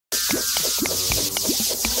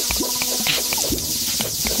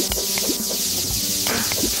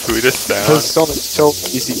sweetest sound. It's so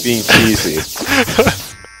easy being cheesy.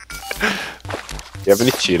 You have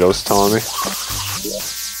any Cheetos, Tommy?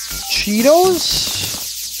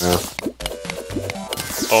 Cheetos? Yeah.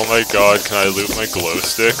 Oh my god, can I loot my glow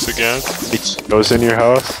sticks again? Any Cheetos in your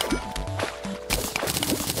house?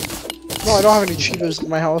 No, I don't have any Cheetos in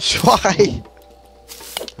my house. Why?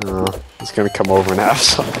 He's gonna come over and have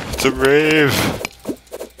some. It's a rave.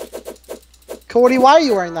 Cody, why are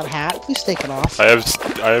you wearing that hat? Please take it off. I have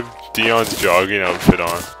Dion's jogging outfit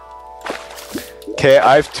on. Okay,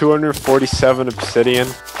 I have 247 obsidian.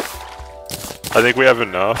 I think we have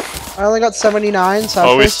enough. I only got 79, so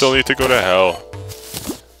Oh, we still need to go to hell.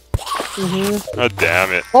 Mm-hmm. Oh,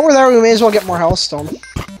 damn it. While we're there, we may as well get more hellstone.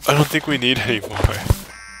 I don't think we need any more.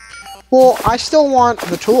 Well, I still want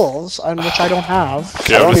the tools, which I don't have.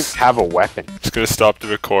 Okay, I don't even have a weapon. Just gonna stop the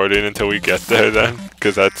recording until we get there then,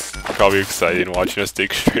 because that's probably exciting watching us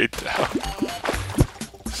dig straight down.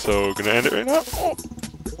 So, gonna end it right now. Oh.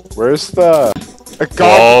 Where's the...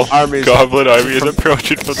 Goblin army is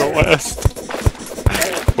approaching from the west.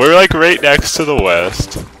 We're like right next to the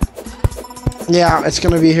west. Yeah, it's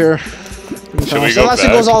gonna be here. Should we go Unless back?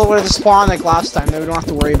 it goes all the way to the spawn like last time, then we don't have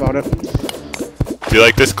to worry about it. Do you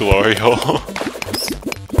like this glory hole?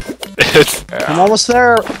 I'm almost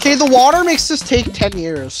there. Okay, the water makes this take 10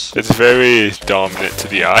 years. It's very dominant to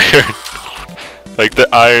the iron. Like, the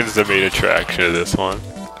iron's the main attraction of this one.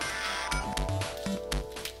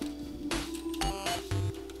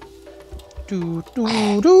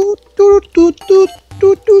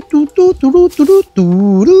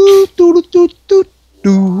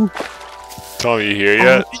 Tommy, you here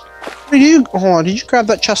yet? Hold on, did you grab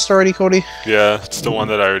that chest already, Cody? Yeah, it's the one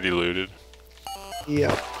that I already looted.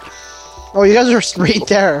 Yeah. Oh, you guys are right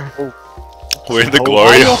there. We're in the Why glory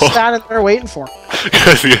are you all hole. standing there waiting for me?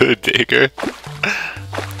 Because you're the digger.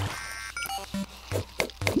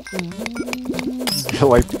 You're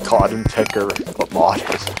like the cotton picker, but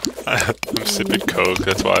modern. I'm sipping coke,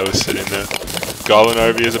 that's why I was sitting there. Goblin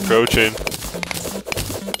RV is approaching.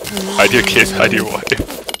 Hide your kids, hide your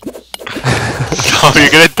wife. Tommy,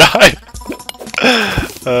 you're gonna die!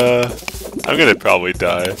 I'm gonna probably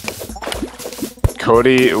die.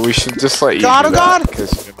 Cody, we should just let you God, do oh that, God!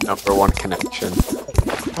 because you have #1 connection.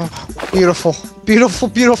 Oh, beautiful. Beautiful,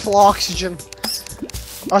 beautiful oxygen.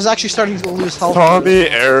 I was actually starting to lose health. Tommy,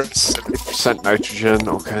 air, 70% nitrogen,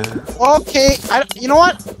 okay. Okay, you know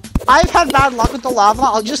what? I've had bad luck with the lava.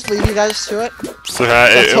 I'll just leave you guys to it. So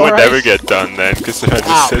it would never get done then, because it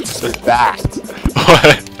just sits there. That.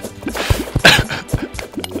 What?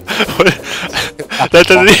 That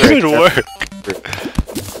doesn't even work.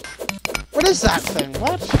 What is that thing?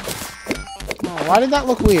 What? Oh, why did that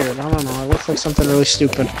look weird? I don't know. It looked like something really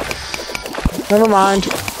stupid. Never mind.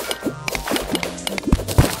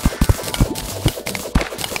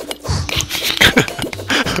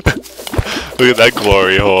 Look at that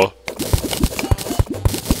glory hole.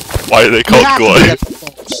 Why do they call it glory?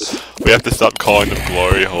 We have to stop calling them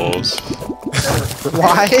glory holes.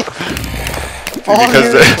 Why?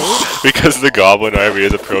 Because the goblin army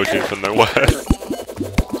is approaching from the west.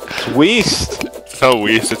 West. It's not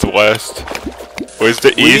west, it's west. Where's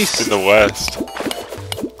the east and the west?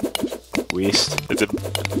 West.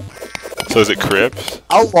 So is it crypts?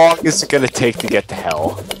 How long is it gonna take to get to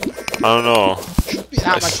hell? I don't know. Shouldn't be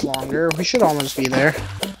that much longer. We should almost be there.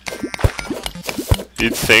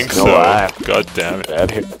 You'd think No, so. God damn it. Bad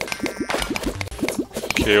here.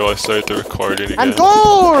 Okay, well I start the recording again. And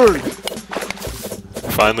gold!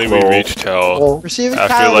 Finally we reached hell. Receiving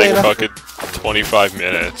After like data. fucking 25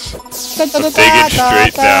 minutes. Of digging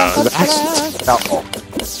straight down.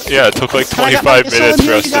 Yeah, it took like Can I get my 25 missile minutes in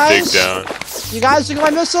for here, us you to dig guys? down. You guys look at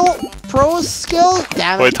my missile? Pro skill?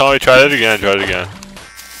 Damn it. Wait, Tommy, try that again, try it again.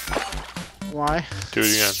 Why? Do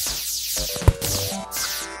it again.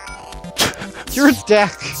 You're a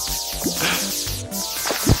dick.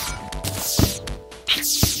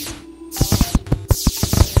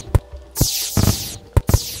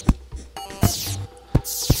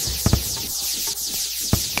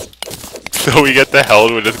 So we get the hell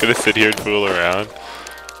and we're just gonna sit here and fool around.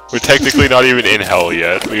 We're technically not even in hell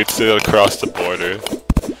yet. We could still cross the border.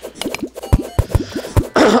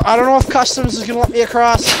 I don't know if customs is gonna let me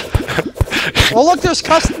across. Well, look, there's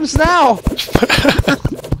customs now.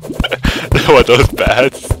 What, those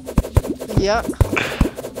bats? Yeah.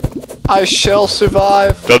 I shall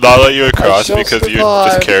survive. They'll not let you across shall because you're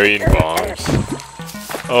survive. just carrying bombs.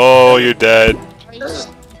 Oh, you're dead.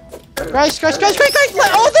 Guys! Oh,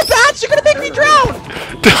 the bats are gonna make me drown!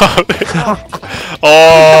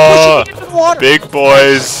 Oh, Pushing me into the water. big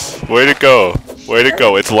boys. Way to go. Way to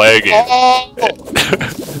go. It's lagging. Oh.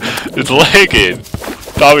 It's lagging.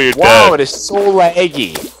 Tommy, you're Wow, dead. it is so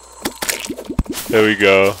laggy. There we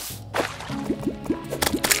go.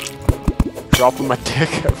 Dropping my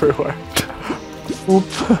dick everywhere. Oop.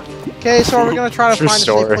 Okay, so are we gonna try to True find a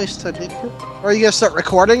story. safe place to dig? Or are you gonna start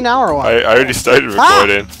recording now, or what? I already started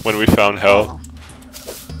recording when we found hell.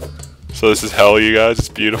 So this is hell, you guys. It's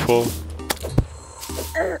beautiful.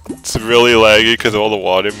 It's really laggy because of all the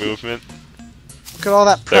water movement. Look at all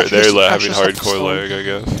that precious. They're having precious hardcore stone. lag, I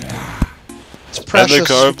guess. It's And precious. the You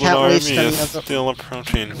Carbon can't Army waste any is of it. still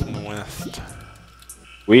approaching from the west.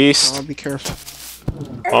 Weast. Oh, be careful.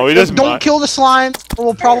 Oh, we just Don't kill the slime, or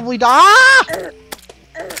we'll probably die. Ah!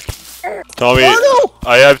 Tommy, Oh, no!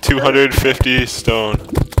 I have 250 stone.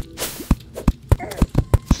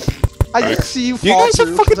 I just see you Do you fall guys have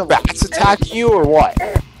through fucking 'cause of- bats attacking you or what?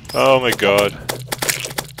 Oh my god.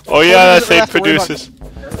 Oh yeah, that doesn't have thing to worry about- produces.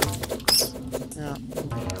 Yeah.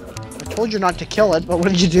 I told you not to kill it, but what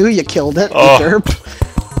did you do? You killed it. Oh. You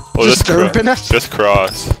derp. Oh, Just derping it. Just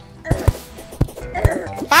cross.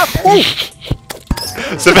 Ah, oh!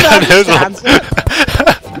 Stephan, there's Stands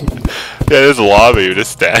yeah, there's lava. You're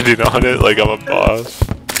just standing on it like I'm a boss.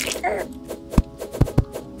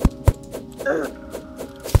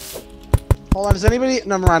 Hold on, does anybody...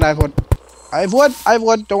 Never mind, I have wood. I have wood, I have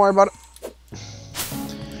wood, don't worry about it.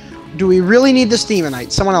 Do we really need this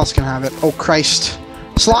demonite? Someone else can have it. Oh, Christ.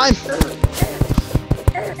 Slime!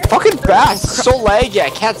 Fucking bats! It's so laggy, I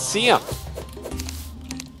can't see them.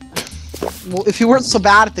 Well, if you weren't so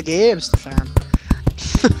bad at the game, Stephan.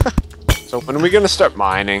 So when are we gonna start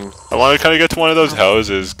mining? I want to kind of get to one of those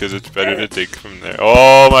houses because it's better to dig from there.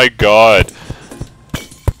 Oh my god.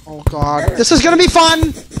 Oh, God. This is gonna be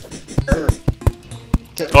fun!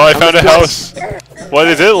 Okay, Oh, I found a house. What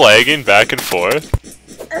is it lagging back and forth?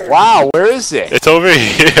 Wow, where is it? It's over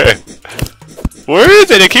here. Where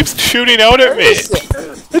is it? It keeps shooting out at me.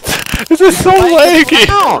 This is so laggy.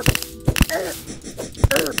 Down.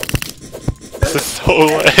 This is so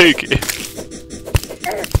laggy.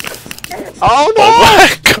 Oh no! Oh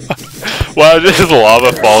my god. Wow, this is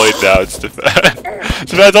lava falling down, Stephan.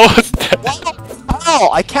 Stephan's almost dead. Wow,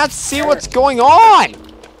 I can't see what's going on!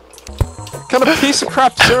 What kind of piece of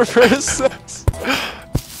crap server is this?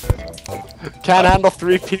 Can't handle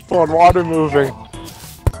 3 people and water moving.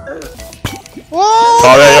 Whoa!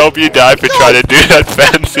 Tommy, I hope you die for trying to do that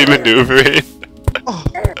fancy maneuvering. Oh,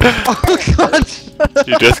 God.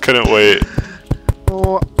 You just couldn't wait.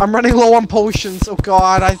 Oh, I'm running low on potions. Oh,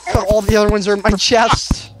 God. I thought all the other ones are in my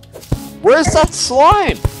chest. Where's that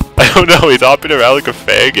slime? I don't know, he's hopping around like a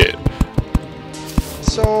faggot.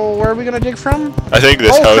 So, where are we gonna dig from? I think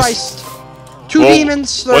this Oh, house... Christ. Two Whoa,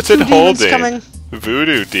 demons. There are what's two it demons holding? coming.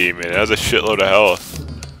 Voodoo demon. It has a shitload of health.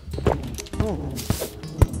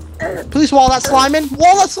 Please wall that slime in.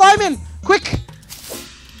 Wall that slime in. Quick.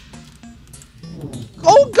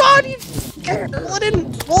 Oh, God. Wall it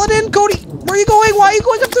in. Wall it in, Cody. Where are you going? Why are you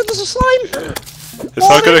going up there? There's a slime.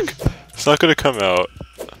 It's not gonna come out.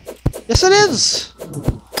 Yes, it is.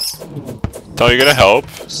 Tommy, you gonna help?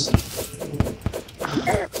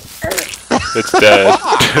 It's dead.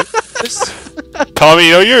 Tommy,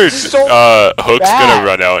 you know your So hook's bad. gonna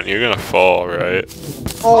run out and you're gonna fall, right?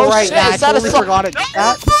 Oh, Oh, right. shit, Yeah, I is that a totally slime? forgot it.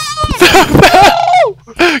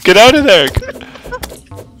 Get out of there!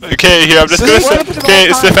 Okay, here, I'm just This is gonna... what happens Okay, all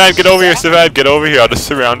the Stephan, time. get over here, Stephan, get over here. I'll just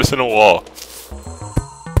surround us in a wall.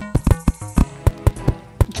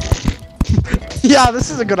 Yeah, this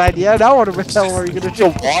is a good idea. Now what are we telling? Are you gonna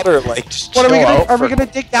The do? water, like, just What are we chill gonna? out Are we for-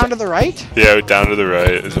 gonna dig down to the right? Yeah, down to the right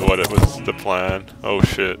is what it was the plan. Oh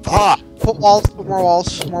shit. Ah, Put walls. Put more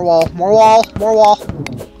walls. More wall. More wall. More wall.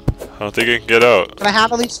 I don't think I can get out. Can I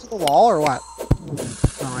handle these to the wall or what?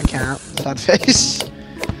 No, I can't. Sad face.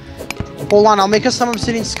 Hold on, I'll make us some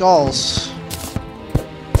obsidian skulls.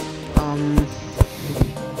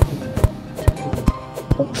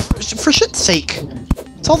 For shit's sake.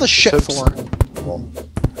 What's all this shit for?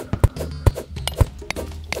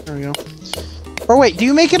 There we go. Or wait, do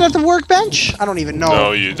you make it at the workbench? I don't even know.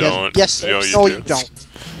 No, you don't. Yes, No, no, you you do. don't.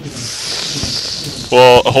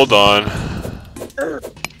 Well, hold on.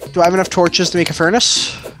 Do I have enough torches to make a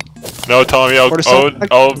furnace? No, Tommy, Or does someone-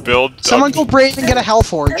 I'll build... Someone go brave and get a hell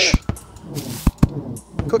forge.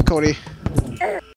 Cook, Cody.